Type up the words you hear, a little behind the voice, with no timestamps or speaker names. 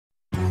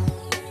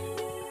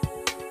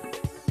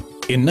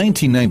In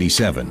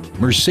 1997,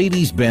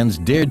 Mercedes-Benz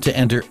dared to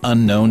enter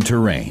unknown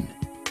terrain.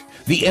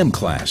 The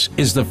M-Class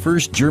is the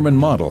first German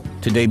model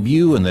to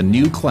debut in the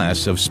new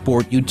class of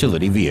sport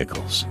utility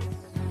vehicles.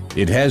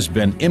 It has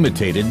been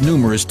imitated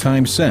numerous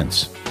times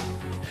since.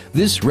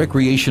 This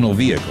recreational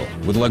vehicle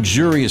with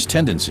luxurious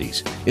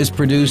tendencies is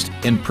produced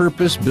in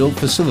purpose-built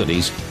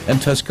facilities in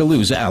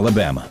Tuscaloosa,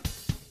 Alabama.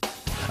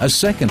 A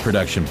second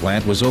production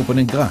plant was opened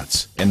in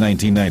Gotts in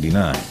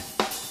 1999.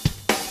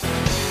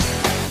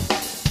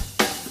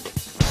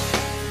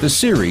 The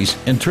series,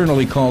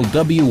 internally called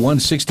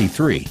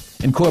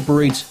W163,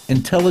 incorporates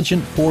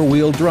intelligent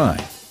four-wheel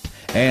drive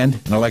and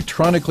an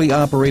electronically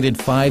operated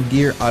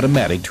 5-gear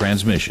automatic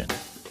transmission.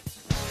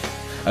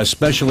 A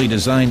specially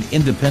designed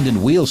independent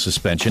wheel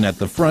suspension at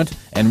the front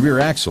and rear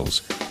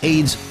axles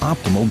aids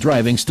optimal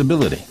driving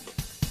stability.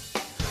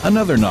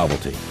 Another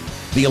novelty,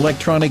 the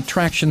Electronic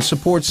Traction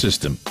Support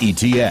System,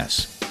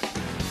 ETS.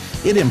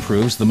 It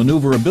improves the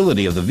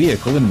maneuverability of the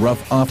vehicle in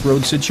rough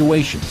off-road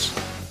situations.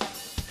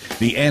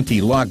 The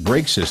anti-lock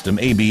brake system,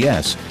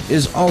 ABS,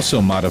 is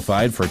also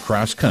modified for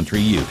cross-country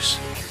use.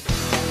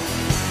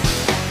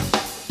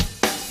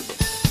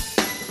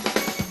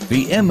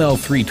 The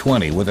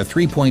ML320 with a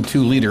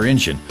 3.2-liter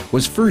engine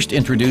was first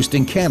introduced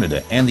in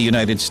Canada and the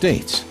United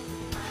States.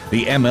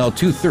 The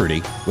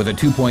ML230 with a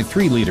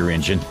 2.3-liter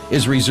engine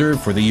is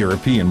reserved for the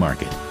European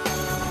market.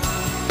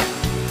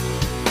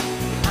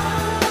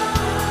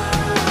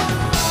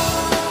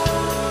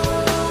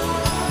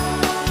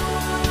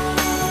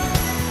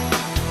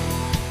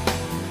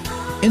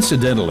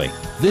 Incidentally,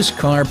 this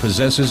car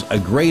possesses a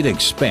great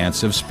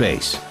expanse of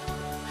space.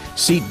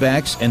 Seat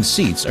backs and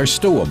seats are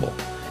stowable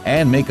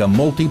and make a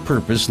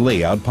multi-purpose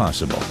layout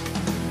possible.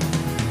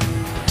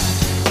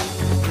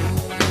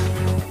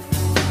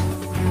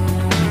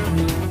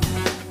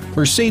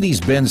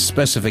 Mercedes-Benz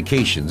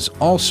specifications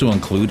also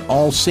include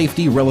all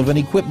safety-relevant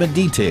equipment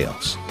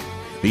details.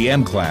 The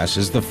M-Class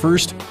is the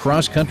first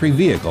cross-country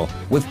vehicle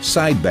with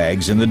side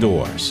bags in the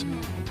doors.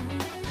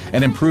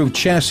 An improved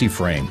chassis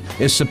frame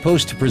is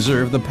supposed to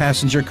preserve the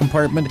passenger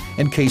compartment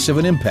in case of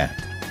an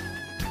impact.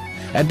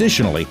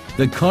 Additionally,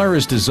 the car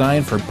is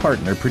designed for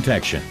partner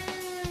protection.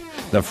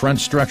 The front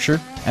structure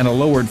and a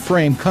lowered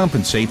frame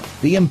compensate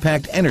the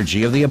impact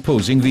energy of the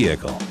opposing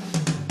vehicle.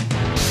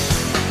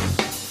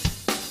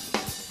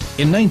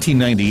 In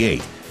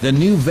 1998, the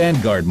new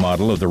Vanguard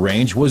model of the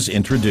range was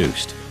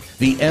introduced,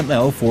 the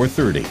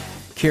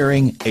ML430,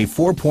 carrying a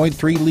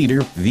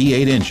 4.3-liter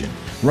V8 engine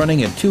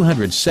running at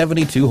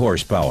 272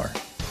 horsepower.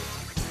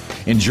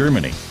 In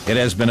Germany, it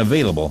has been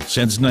available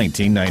since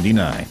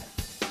 1999.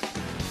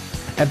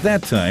 At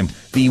that time,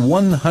 the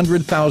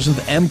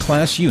 100,000th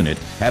M-Class unit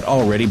had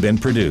already been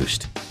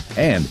produced,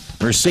 and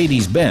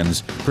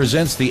Mercedes-Benz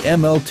presents the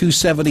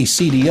ML270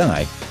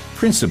 CDI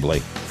principally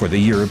for the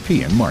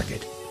European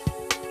market.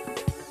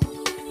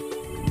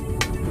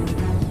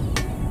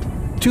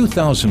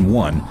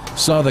 2001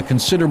 saw the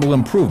considerable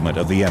improvement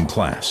of the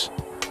M-Class.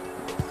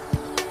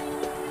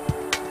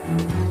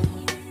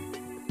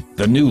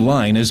 The new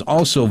line is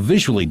also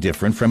visually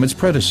different from its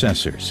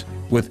predecessors,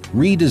 with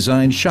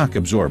redesigned shock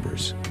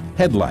absorbers,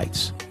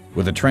 headlights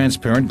with a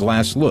transparent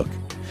glass look,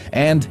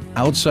 and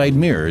outside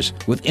mirrors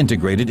with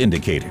integrated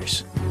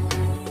indicators.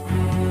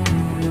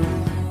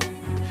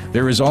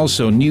 There is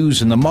also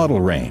news in the model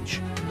range.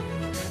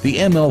 The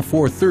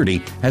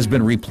ML430 has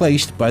been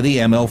replaced by the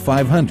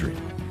ML500,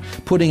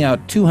 putting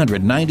out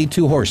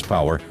 292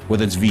 horsepower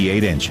with its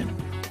V8 engine.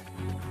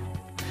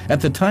 At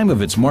the time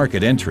of its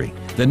market entry,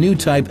 the new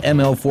type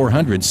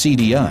ML400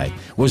 CDI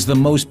was the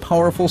most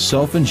powerful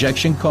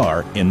self-injection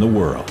car in the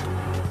world.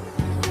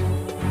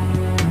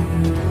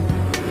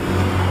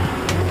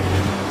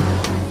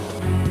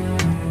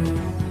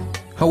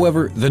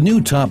 However, the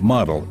new top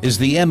model is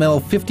the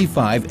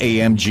ML55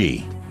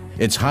 AMG.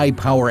 Its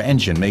high-power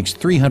engine makes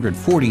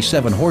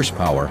 347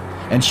 horsepower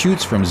and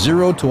shoots from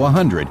 0 to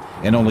 100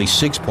 in only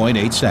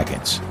 6.8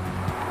 seconds.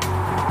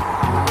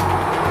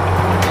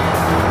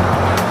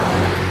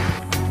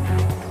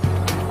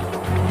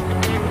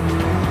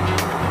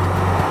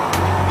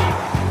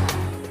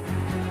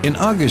 In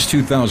August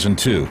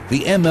 2002, the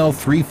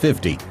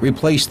ML350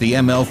 replaced the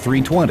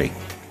ML320.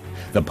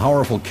 The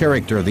powerful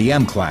character of the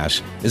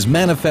M-Class is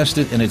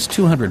manifested in its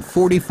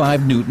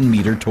 245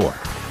 Newton-meter torque.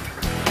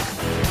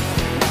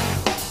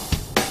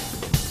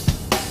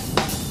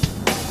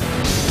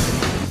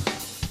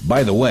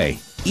 By the way,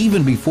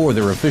 even before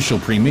their official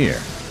premiere,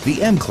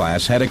 the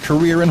M-Class had a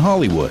career in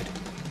Hollywood.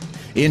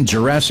 In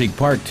Jurassic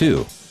Park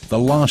 2, The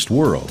Lost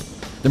World,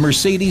 the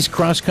Mercedes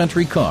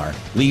cross-country car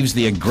leaves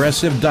the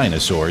aggressive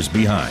dinosaurs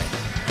behind.